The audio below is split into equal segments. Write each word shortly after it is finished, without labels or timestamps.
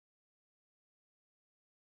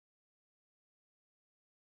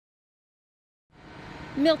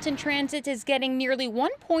Milton Transit is getting nearly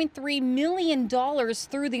 $1.3 million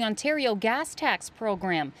through the Ontario gas tax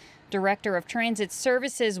program. Director of Transit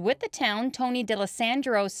Services with the town, Tony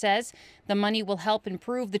D'Alessandro, says the money will help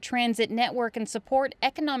improve the transit network and support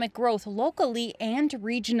economic growth locally and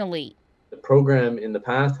regionally. The program in the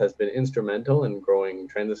past has been instrumental in growing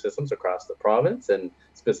transit systems across the province and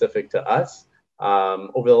specific to us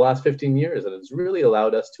over the last 15 years. And it's really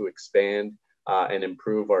allowed us to expand and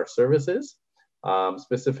improve our services.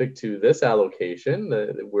 Specific to this allocation,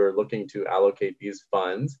 we're looking to allocate these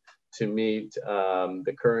funds to meet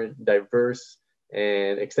the current diverse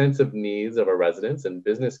and extensive needs of our residents and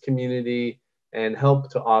business community, and help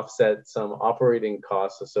to offset some operating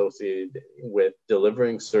costs associated with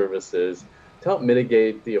delivering services to help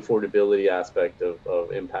mitigate the affordability aspect of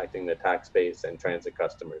impacting the tax base and transit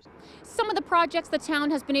customers. Some of the projects the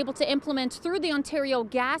town has been able to implement through the Ontario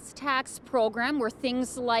gas tax program were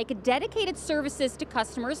things like dedicated services to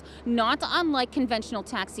customers, not unlike conventional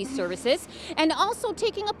taxi services, and also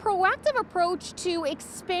taking a proactive approach to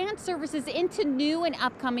expand services into new and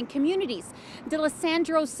upcoming communities.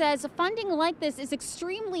 D'Alessandro says funding like this is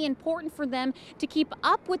extremely important for them to keep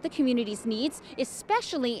up with the community's needs,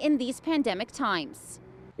 especially in these pandemic times.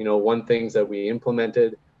 You know, one things that we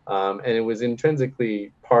implemented, and it was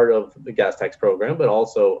intrinsically part of the gas tax program, but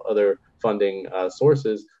also other funding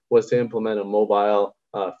sources, was to implement a mobile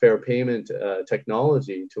fare payment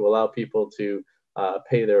technology to allow people to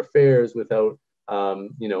pay their fares without,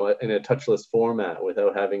 in a touchless format,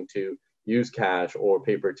 without having to use cash or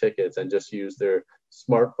paper tickets, and just use their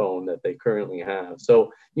smartphone that they currently have.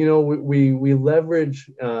 So, we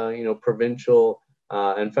leverage, provincial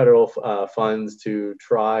and federal funds to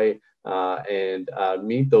try and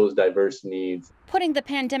meet those diverse needs. Putting the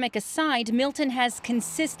pandemic aside, Milton has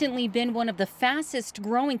consistently been one of the fastest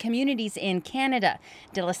growing communities in Canada.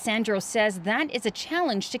 D'Alessandro says that is a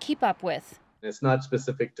challenge to keep up with. It's not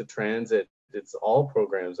specific to transit. It's all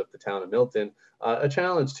programs of the town of Milton, a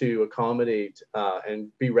challenge to accommodate and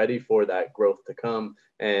be ready for that growth to come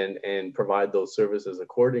and provide those services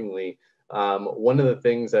accordingly. One of the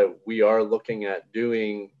things that we are looking at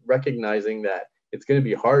doing, recognizing that it's going to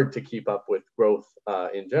be hard to keep up with growth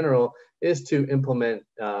in general, is to implement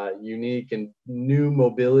unique and new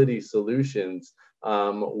mobility solutions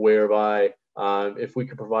whereby if we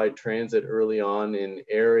could provide transit early on in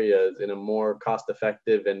areas in a more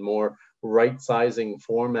cost-effective and more right-sizing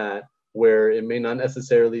format, where it may not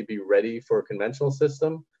necessarily be ready for a conventional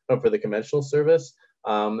system or for the conventional service,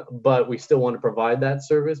 but we still want to provide that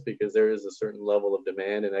service because there is a certain level of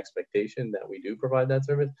demand and expectation that we do provide that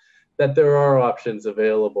service, that there are options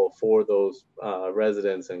available for those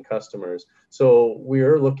residents and customers. So we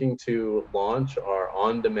are looking to launch our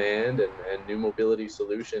on-demand and new mobility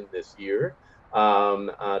solution this year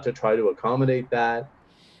to try to accommodate that.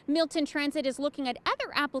 Milton Transit is looking at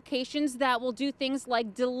other applications that will do things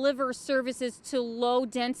like deliver services to low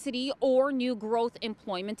density or new growth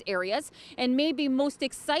employment areas. And maybe most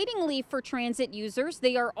excitingly for transit users,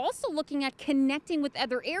 they are also looking at connecting with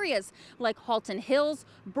other areas like Halton Hills,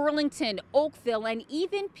 Burlington, Oakville, and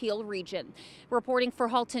even Peel Region. Reporting for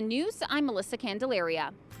Halton News, I'm Melissa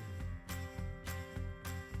Candelaria.